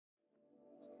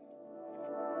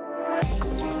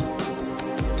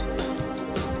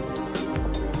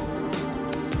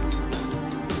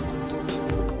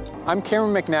I'm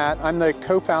Cameron McNatt. I'm the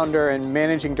co-founder and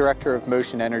managing director of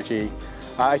Mocean Energy.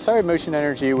 I started Mocean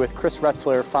Energy with Chris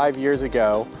Retzler 5 years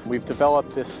ago. We've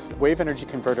developed this wave energy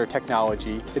converter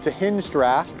technology. It's a hinged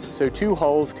raft, so 2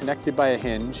 hulls connected by a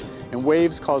hinge, and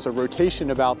waves cause a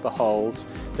rotation about the hulls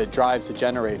that drives a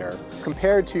generator.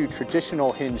 Compared to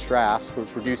traditional hinged rafts, we're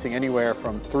producing anywhere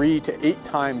from 3 to 8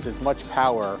 times as much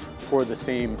power for the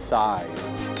same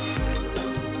size.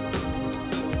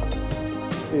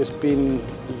 It's been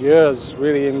years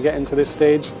really in getting to this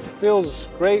stage. It feels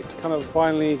great to kind of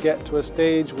finally get to a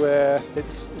stage where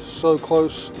it's so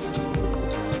close.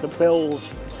 The build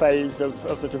phase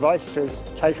of the device has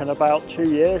taken about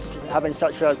 2 years. Having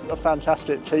such a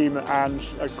fantastic team and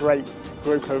a great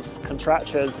group of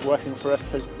contractors working for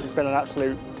us has been an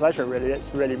absolute pleasure really.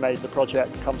 It's really made the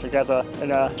project come together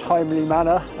in a timely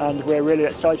manner and we're really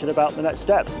excited about the next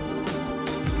steps.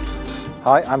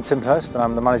 Hi, I'm Tim Hurst and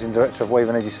I'm the Managing Director of Wave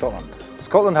Energy Scotland.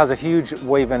 Scotland has a huge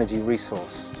wave energy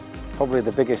resource, probably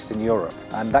the biggest in Europe,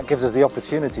 and that gives us the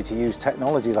opportunity to use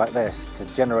technology like this to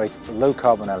generate low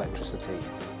carbon electricity.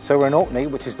 So we're in Orkney,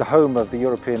 which is the home of the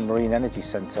European Marine Energy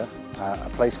Centre, a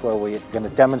place where we're going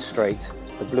to demonstrate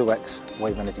the BlueX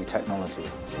wave energy technology.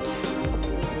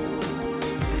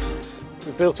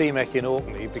 We built EMEC in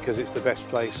Orkney because it's the best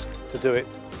place to do it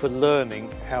for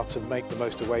learning how to make the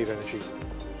most of wave energy.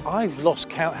 I've lost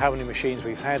count how many machines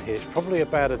we've had here. It's probably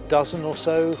about a dozen or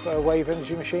so wave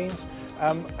energy machines,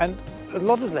 and a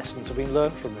lot of lessons have been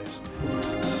learned from this.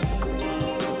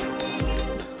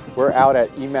 We're out at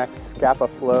EMEC's Scapa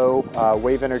Flow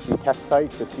wave energy test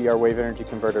site to see our wave energy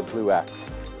converter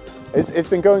BlueX. It's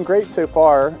been going great so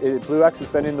far. BlueX has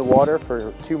been in the water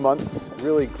for 2 months.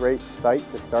 Really great site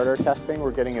to start our testing.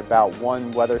 We're getting about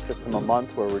 1 weather system a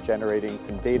month where we're generating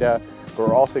some data, but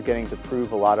we're also getting to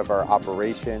prove a lot of our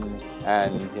operations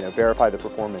and verify the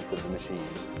performance of the machine.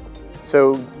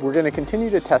 So we're going to continue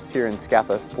to test here in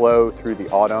Scapa Flow through the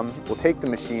autumn. We'll take the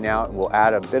machine out and we'll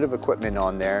add a bit of equipment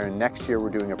on there, and next year we're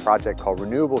doing a project called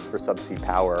Renewables for Subsea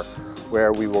Power,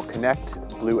 where we will connect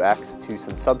BlueX to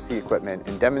some subsea equipment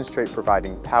and demonstrate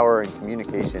providing power and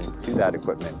communication to that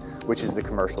equipment, which is the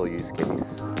commercial use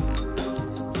case.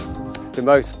 The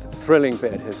most thrilling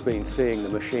bit has been seeing the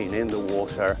machine in the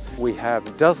water. We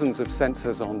have dozens of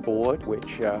sensors on board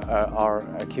which are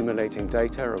accumulating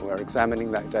data, and we're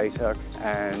examining that data,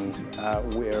 and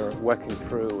we're working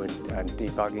through and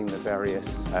debugging the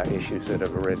various issues that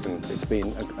have arisen. It's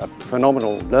been a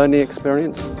phenomenal learning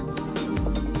experience.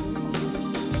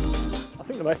 I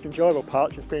think the most enjoyable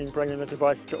part has been bringing the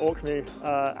device to Orkney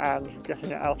and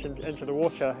getting it out into the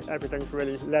water. Everything's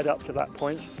really led up to that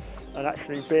point. And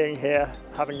actually being here,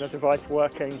 having the device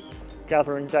working,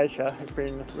 gathering data has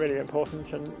been really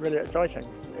important and really exciting.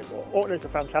 Orkney is a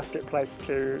fantastic place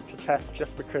to test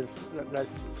just because there's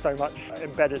so much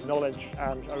embedded knowledge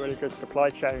and a really good supply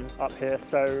chain up here.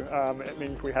 So it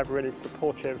means we have really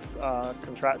supportive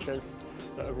contractors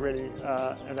that have really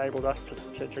enabled us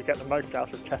to get the most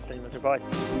out of testing the device.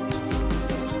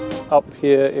 Up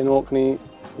here in Orkney,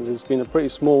 there's been a pretty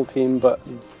small team, but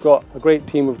we've got a great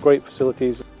team with great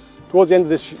facilities. Towards the end of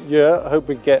this year, I hope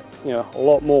we get a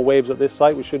lot more waves at this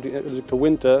site. We should, to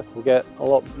winter, we'll get a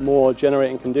lot more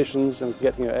generating conditions and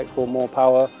get export more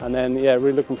power. And then, yeah,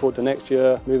 really looking forward to next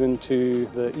year, moving to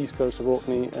the east coast of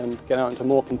Orkney and get out into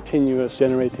more continuous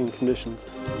generating conditions.